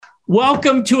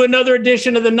Welcome to another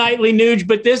edition of the Nightly Nuge,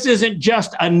 but this isn't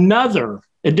just another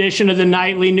edition of the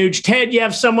Nightly Nuge. Ted, you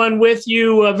have someone with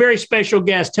you, a very special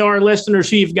guest. Tell our listeners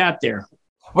who you've got there.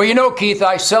 Well, you know, Keith,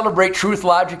 I celebrate truth,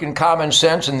 logic, and common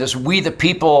sense and this we the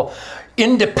people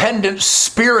independent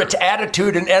spirit,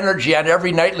 attitude, and energy on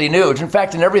every Nightly Nuge. In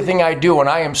fact, in everything I do. And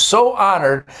I am so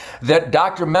honored that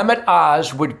Dr. Mehmet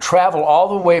Oz would travel all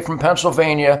the way from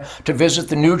Pennsylvania to visit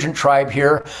the Nugent tribe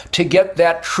here to get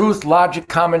that truth, logic,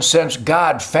 common sense,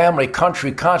 God, family,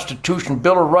 country, Constitution,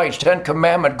 Bill of Rights, 10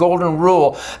 Commandment, Golden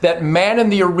Rule, that man in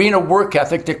the arena work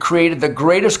ethic that created the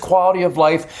greatest quality of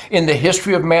life in the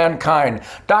history of mankind.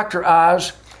 Dr.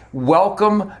 Oz,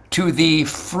 welcome to the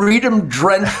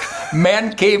freedom-drenched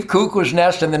man cave cuckoo's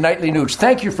nest and the Nightly Nuge.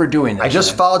 Thank you for doing this. I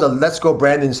just followed the Let's Go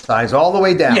Brandon signs all the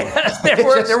way down. Yes,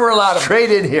 there were a lot of them. Straight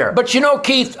in here. But you know,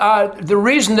 Keith, the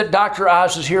reason that Dr.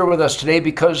 Oz is here with us today,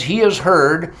 because he has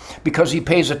heard, because he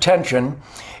pays attention,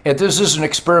 and this is an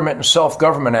experiment in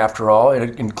self-government after all,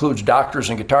 it includes doctors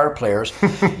and guitar players,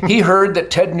 he heard that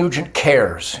Ted Nugent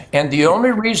cares. And the only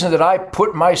reason that I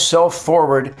put myself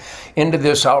forward into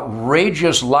this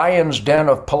outrageous lion's den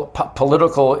of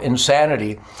political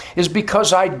insanity is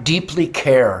because I deeply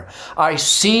care. I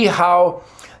see how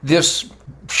this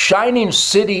shining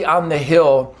city on the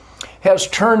hill has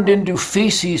turned into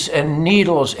feces and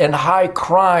needles and high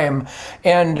crime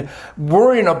and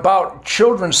worrying about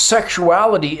children's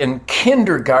sexuality in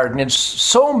kindergarten and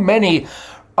so many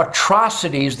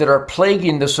atrocities that are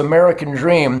plaguing this American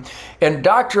dream. And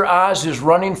Dr. Oz is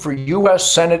running for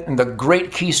U.S. Senate in the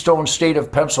great keystone state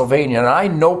of Pennsylvania. And I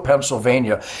know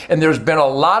Pennsylvania. And there's been a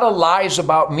lot of lies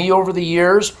about me over the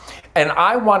years. And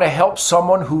I want to help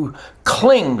someone who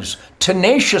clings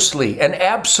tenaciously and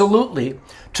absolutely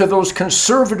to those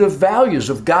conservative values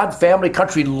of God, family,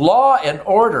 country, law, and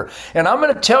order. And I'm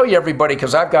going to tell you, everybody,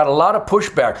 because I've got a lot of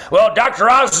pushback. Well, Dr.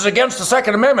 Oz is against the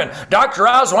Second Amendment. Dr.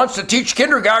 Oz wants to teach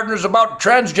kindergartners about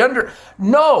transgender.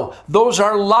 No, those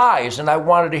are lies. And I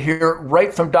wanted to hear it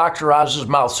right from Dr. Oz's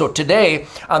mouth. So today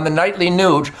on the Nightly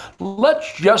Nuge,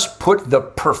 let's just put the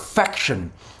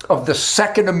perfection of the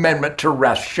Second Amendment to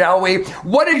rest, shall we?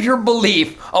 What is your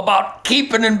belief about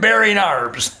keeping and bearing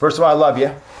arms? First of all, I love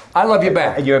you. I love you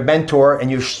back. And you're a mentor,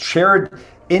 and you've shared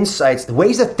insights,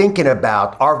 ways of thinking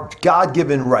about our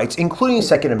God-given rights, including the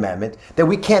Second Amendment, that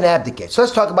we can't abdicate. So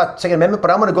let's talk about the Second Amendment,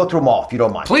 but I'm going to go through them all, if you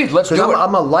don't mind. Please, let's do it.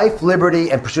 I'm a life,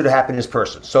 liberty, and pursuit of happiness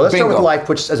person. So let's start with life,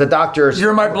 which as a doctor...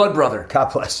 You're my blood brother.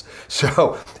 God bless.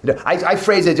 So I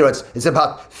phrase it, it's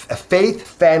about faith,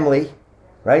 family,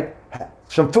 right?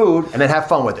 Some food, and then have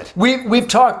fun with it. We've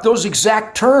talked those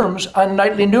exact terms on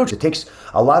Nightly Nuge. It takes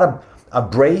a lot of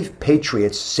brave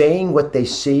patriots saying what they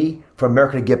see for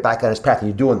America to get back on its path, and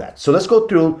you're doing that. So let's go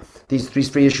through these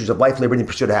three issues of life, liberty, and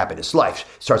pursuit of happiness.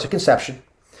 Life starts at conception.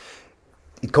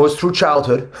 It goes through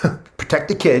childhood. Protect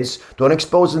the kids. Don't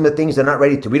expose them to things they're not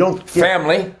ready to. We don't...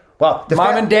 Family. Well,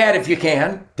 Mom and dad, if you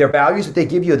can. Their values that they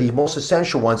give you are the most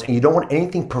essential ones, and you don't want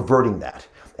anything perverting that.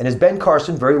 And as Ben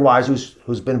Carson, very wise,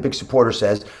 who's been a big supporter,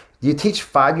 says, do you teach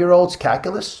 5-year-olds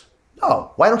calculus?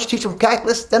 No. Why don't you teach them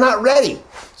calculus? They're not ready.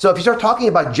 So if you start talking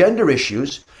about gender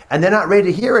issues and they're not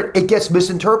ready to hear it, it gets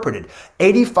misinterpreted.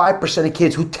 85% of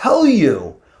kids who tell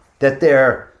you that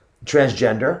they're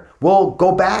transgender will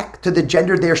go back to the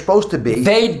gender they're supposed to be.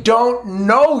 They don't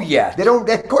know yet. They don't,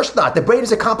 of course not. The brain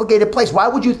is a complicated place. Why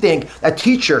would you think a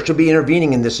teacher should be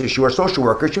intervening in this issue, or a social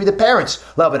worker? It should be the parents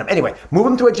loving them. Anyway, move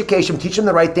them to education, teach them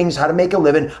the right things, how to make a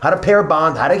living, how to pair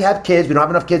bond, how to have kids. We don't have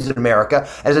enough kids in America.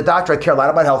 As a doctor, I care a lot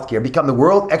about healthcare. Become the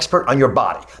world expert on your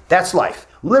body. That's life.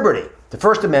 Liberty. The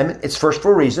First Amendment, it's first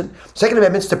for a reason. Second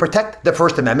Amendment is to protect the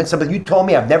First Amendment, something you told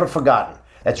me I've never forgotten.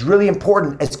 That's really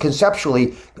important as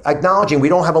conceptually acknowledging we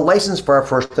don't have a license for our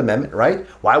First Amendment, right?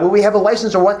 Why would we have a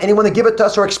license or want anyone to give it to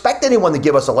us or expect anyone to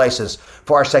give us a license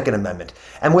for our Second Amendment?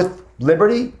 And with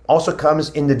liberty also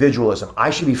comes individualism. I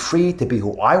should be free to be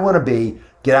who I want to be,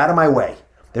 get out of my way.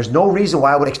 There's no reason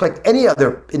why I would expect any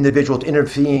other individual to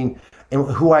intervene in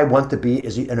who I want to be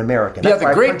as an American. That's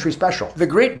why our country's special. The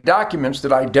great documents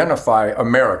that identify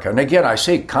America, and again, I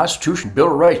say Constitution, Bill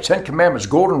of Rights, 10 Commandments,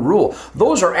 Golden Rule,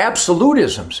 those are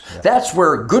absolutisms. Yeah. That's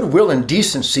where goodwill and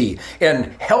decency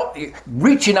and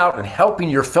reaching out and helping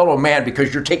your fellow man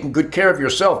because you're taking good care of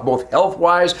yourself, both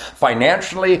health-wise,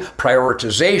 financially,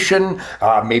 prioritization,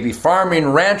 maybe farming,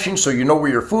 ranching, so you know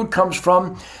where your food comes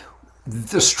from.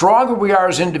 The stronger we are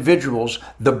as individuals,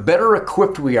 the better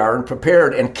equipped we are and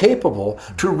prepared and capable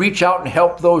to reach out and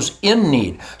help those in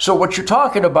need. So what you're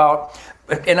talking about,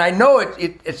 and I know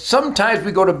it sometimes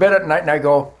we go to bed at night and I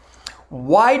go,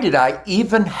 why did I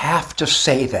even have to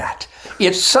say that?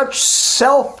 It's such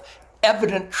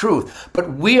self-evident truth,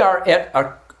 but we are at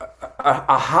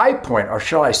a high point, or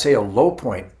shall I say a low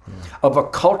point, of a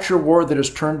culture war that has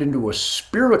turned into a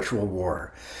spiritual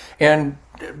war. And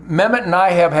Mehmet and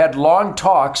I have had long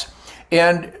talks,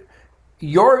 and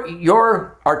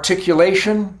your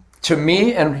articulation to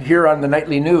me and here on the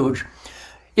Nightly Nuge,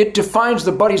 it defines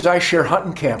the buddies I share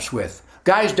hunting camps with.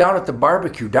 Guys down at the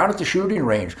barbecue, down at the shooting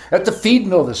range, at the feed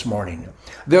mill this morning.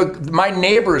 My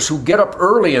neighbors who get up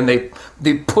early and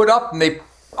they put up and they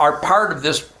are part of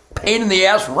this pain in the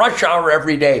ass rush hour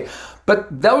every day.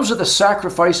 But those are the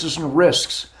sacrifices and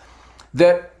risks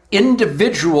that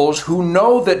individuals who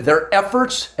know that their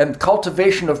efforts and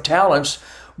cultivation of talents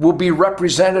will be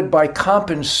represented by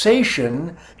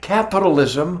compensation,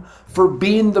 capitalism, for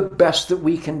being the best that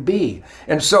we can be.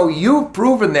 And so you've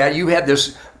proven that. You had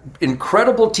this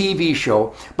incredible TV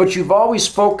show, but you've always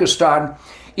focused on,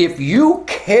 if you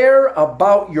care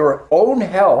about your own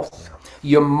health,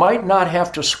 you might not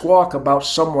have to squawk about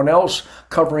someone else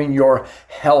covering your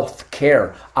health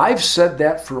care. I've said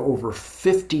that for over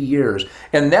 50 years,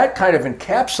 and that kind of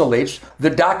encapsulates the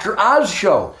Dr. Oz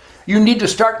show. You need to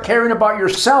start caring about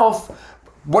yourself,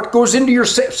 what goes into your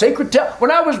sacred temple.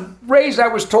 When I was raised, I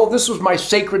was told this was my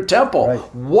sacred temple.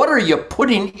 Right. What are you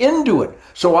putting into it?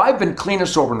 So I've been clean and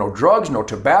sober. No drugs, no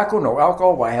tobacco, no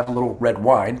alcohol. Well, I have a little red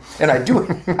wine. And I do.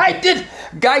 I did.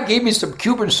 Guy gave me some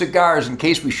Cuban cigars in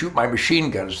case we shoot my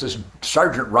machine guns. This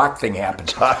Sergeant Rock thing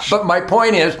happens. Gosh. But my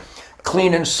point is,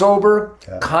 clean and sober,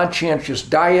 conscientious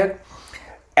diet,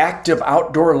 active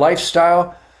outdoor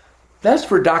lifestyle. That's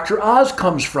where Dr. Oz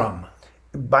comes from.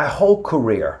 My whole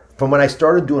career, from when I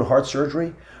started doing heart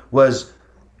surgery, was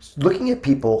looking at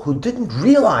people who didn't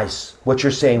realize what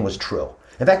you're saying was true.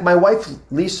 In fact, my wife,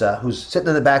 Lisa, who's sitting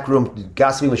in the back room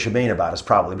gossiping with Shemaine about us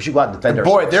probably, we should go out and defend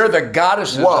ourselves. Boy, they're the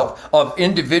goddesses of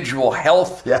individual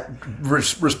health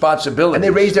responsibility. And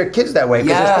they raise their kids that way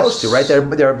because they're supposed to, right?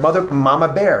 They're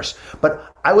mama bears.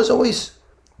 But I was always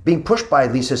being pushed by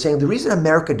Lisa saying the reason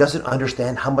America doesn't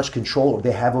understand how much control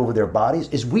they have over their bodies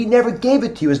is we never gave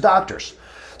it to you as doctors.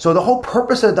 So the whole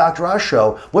purpose of the Dr. Oz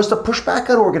show was to push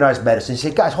back on organized medicine. Say,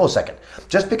 guys, hold a second.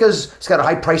 Just because it's got a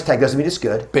high price tag doesn't mean it's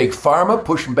good. Big Pharma,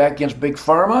 pushing back against Big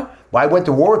Pharma. Well, I went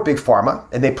to war with Big Pharma,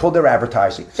 and they pulled their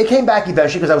advertising. They came back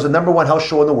eventually because I was the #1 health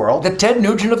show in the world. The Ted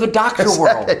Nugent of the doctor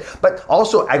world. But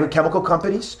also agrochemical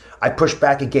companies. I pushed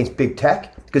back against big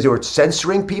tech because they were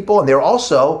censoring people, and they were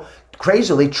also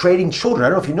crazily trading children. I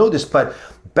don't know if you know this, but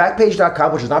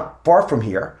Backpage.com, which is not far from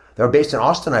here, they're based in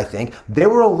Austin, I think. They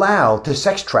were allowed to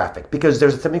sex traffic because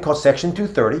there's something called Section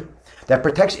 230 that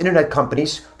protects internet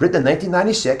companies, written in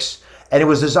 1996, and it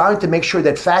was designed to make sure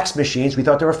that fax machines, we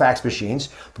thought they were fax machines,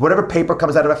 whatever paper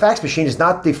comes out of a fax machine is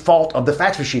not the fault of the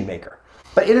fax machine maker.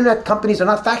 But internet companies are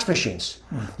not fax machines,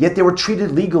 yet they were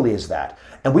treated legally as that.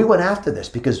 And we went after this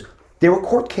because there were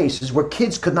court cases where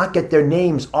kids could not get their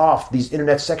names off these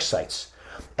internet sex sites.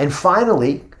 And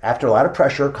finally, after a lot of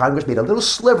pressure, Congress made a little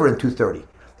sliver in 230.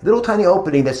 Little tiny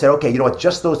opening that said, okay, you know what,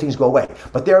 just those things go away.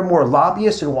 But there are more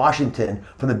lobbyists in Washington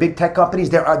from the big tech companies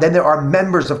than there are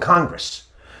members of Congress.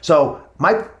 So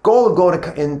my goal of going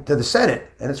into the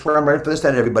Senate, and that's where I'm running for the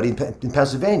Senate, everybody, in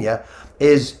Pennsylvania,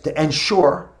 is to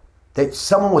ensure that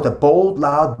someone with a bold,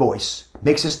 loud voice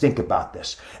makes us think about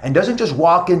this and doesn't just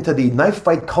walk into the knife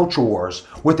fight culture wars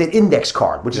with an index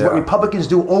card, which is what Republicans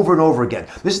do over and over again.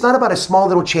 This is not about a small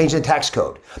little change in the tax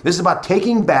code. This is about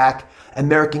taking back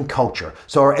American culture.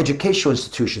 So our educational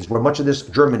institutions, where much of this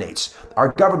germinates, our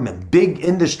government, big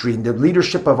industry, the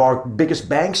leadership of our biggest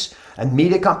banks and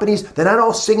media companies, they're not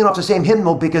all singing off the same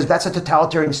hymnal because that's a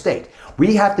totalitarian state.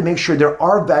 We have to make sure there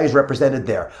are values represented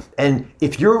there. And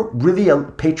if you're really a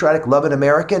patriotic, loving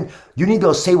American, you need to be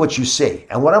able to say what you see.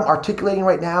 And what I'm articulating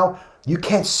right now, you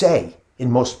can't say in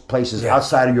most places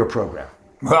outside of your program.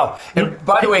 Well, and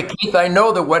by the way, Keith, I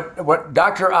know that what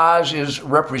Dr. Oz is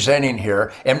representing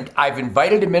here, and I've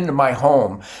invited him into my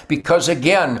home because,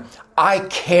 again, I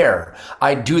care.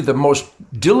 I do the most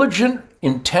diligent,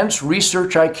 intense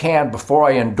research I can before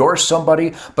I endorse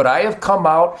somebody, but I have come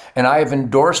out and I have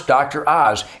endorsed Dr.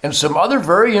 Oz. And some other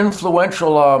very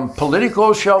influential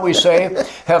politicos, shall we say,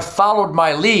 have followed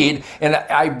my lead. And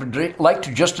I'd like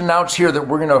to just announce here that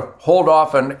we're going to hold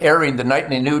off on airing the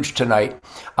Nightly Nuge tonight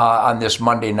on this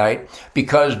Monday night,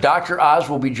 because Dr. Oz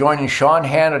will be joining Sean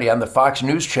Hanity on the Fox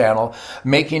News Channel,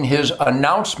 making his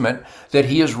announcement that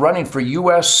he is running for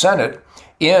U.S. Senate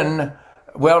in,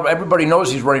 well, everybody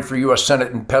knows he's running for U.S.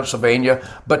 Senate in Pennsylvania,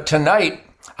 but tonight,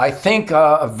 I think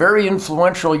a very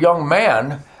influential young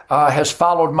man has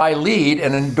followed my lead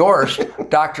and endorsed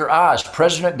Dr. Oz.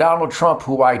 President Donald Trump,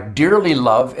 who I dearly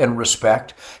love and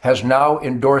respect, has now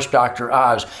endorsed Dr.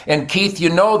 Oz. And Keith, you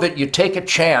know that you take a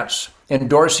chance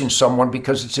endorsing someone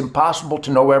because it's impossible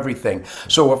to know everything.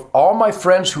 So if all my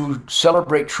friends who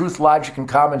celebrate truth, logic, and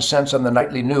common sense on the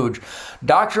Nightly Nuge,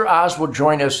 Dr. Oz will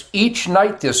join us each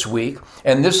night this week.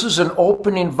 And this is an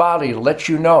opening volley to let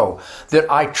you know that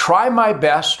I try my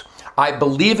best. I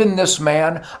believe in this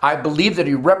man. I believe that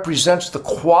he represents the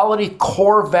quality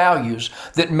core values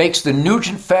that makes the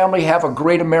Nugent family have a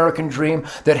great American dream,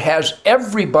 that has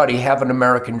everybody have an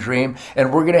American dream.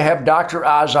 And we're going to have Dr.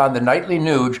 Oz on the Nightly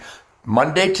Nuge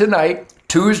Monday tonight,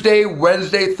 Tuesday,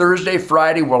 Wednesday, Thursday,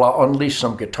 Friday. Well, I'll unleash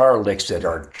some guitar licks that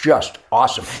are just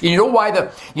awesome. You know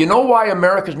why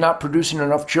America's not producing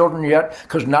enough children yet?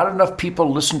 Because not enough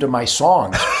people listen to my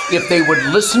songs. If they would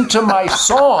listen to my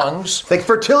songs, like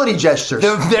fertility gestures.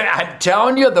 I'm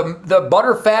telling you, the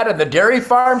butter fat and the dairy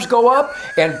farms go up,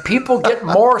 and people get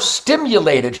more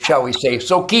stimulated, shall we say?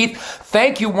 So, Keith,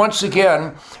 thank you once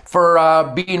again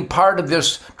for being part of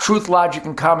this Truth, Logic,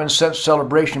 and Common Sense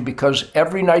celebration, because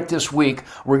every night this week,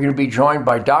 we're going to be joined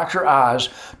by Dr. Oz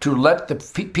to let the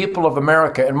people of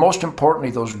America, and most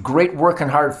importantly, those great working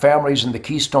hard families in the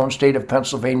Keystone State of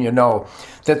Pennsylvania, know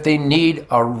that they need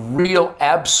a real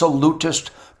absolutist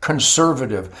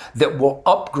conservative that will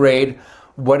upgrade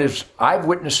what is I've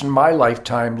witnessed in my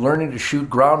lifetime, learning to shoot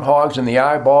groundhogs in the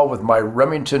eyeball with my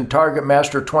Remington Target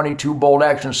Master 22 bolt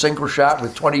action single shot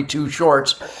with 22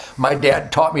 shorts. My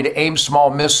dad taught me to aim small,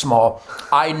 miss small.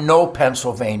 I know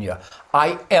Pennsylvania.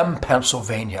 I am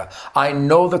Pennsylvania. I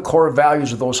know the core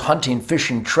values of those hunting,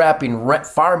 fishing, trapping,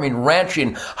 farming,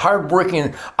 ranching,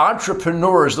 hardworking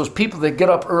entrepreneurs, those people that get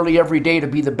up early every day to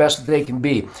be the best that they can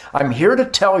be. I'm here to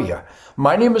tell you,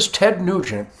 my name is Ted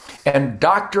Nugent, and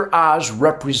Dr. Oz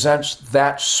represents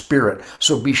that spirit.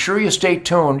 So be sure you stay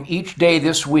tuned each day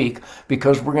this week,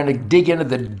 because we're going to dig into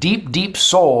the deep, deep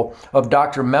soul of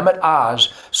Dr. Mehmet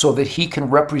Oz so that he can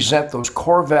represent those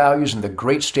core values in the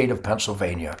great state of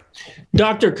Pennsylvania.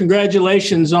 Doctor,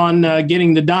 congratulations on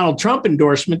getting the Donald Trump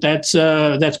endorsement.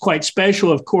 That's quite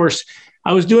special, of course.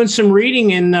 I was doing some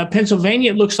reading in Pennsylvania.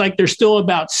 It looks like there's still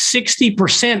about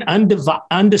 60%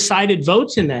 undecided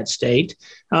votes in that state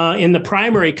in the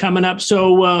primary coming up.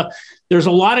 So there's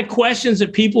a lot of questions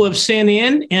that people have sent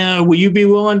in. Will you be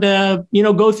willing to,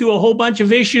 go through a whole bunch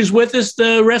of issues with us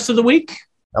the rest of the week?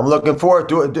 I'm looking forward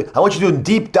to it. I want you doing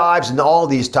deep dives into all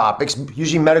these topics,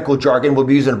 using medical jargon. We'll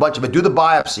be using a bunch of it. Do the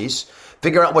biopsies,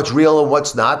 figure out what's real and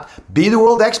what's not. Be the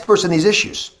world experts in these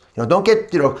issues. Don't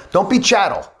be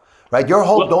chattel. Right,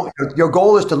 your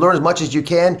goal is to learn as much as you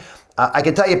can. I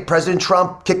can tell you, President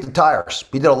Trump kicked the tires.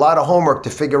 He did a lot of homework to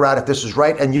figure out if this was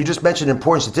right. And you just mentioned an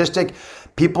important statistic.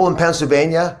 People in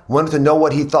Pennsylvania wanted to know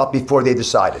what he thought before they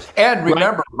decided. And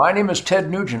remember, my name is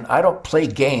Ted Nugent. I don't play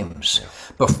games.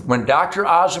 But when Dr.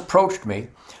 Oz approached me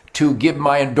to give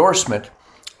my endorsement,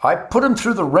 I put him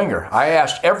through the ringer. I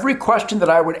asked every question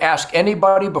that I would ask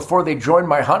anybody before they joined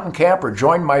my hunting camp or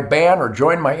joined my band or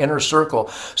joined my inner circle.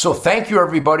 So thank you,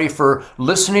 everybody, for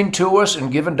listening to us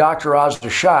and giving Dr. Oz a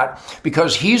shot,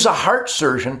 because he's a heart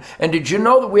surgeon. And did you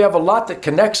know that we have a lot that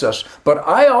connects us? But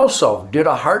I also did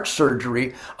a heart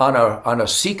surgery on a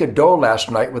Sika doe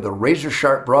last night with a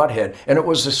razor-sharp broadhead, and it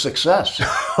was a success.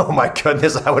 Oh, my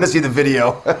goodness. I want to see the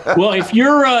video. Well, if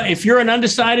you're an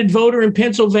undecided voter in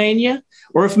Pennsylvania,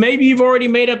 or if maybe you've already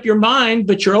made up your mind,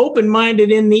 but you're open-minded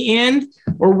in the end,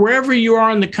 or wherever you are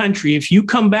in the country, if you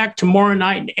come back tomorrow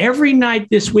night and every night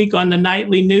this week on the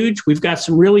Nightly Nuge, we've got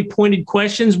some really pointed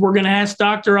questions we're going to ask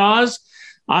Dr. Oz.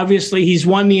 Obviously, he's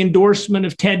won the endorsement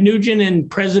of Ted Nugent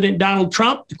and President Donald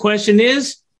Trump. The question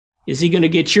is he going to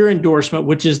get your endorsement,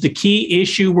 which is the key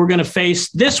issue we're going to face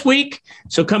this week.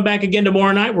 So come back again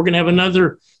tomorrow night. We're going to have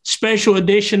another special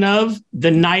edition of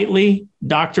the Nightly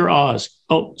Dr. Oz.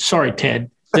 Oh, sorry, Ted.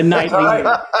 The Nightly.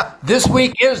 Right. This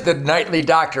week is the Nightly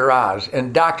Dr. Oz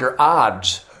and Dr.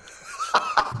 Odds.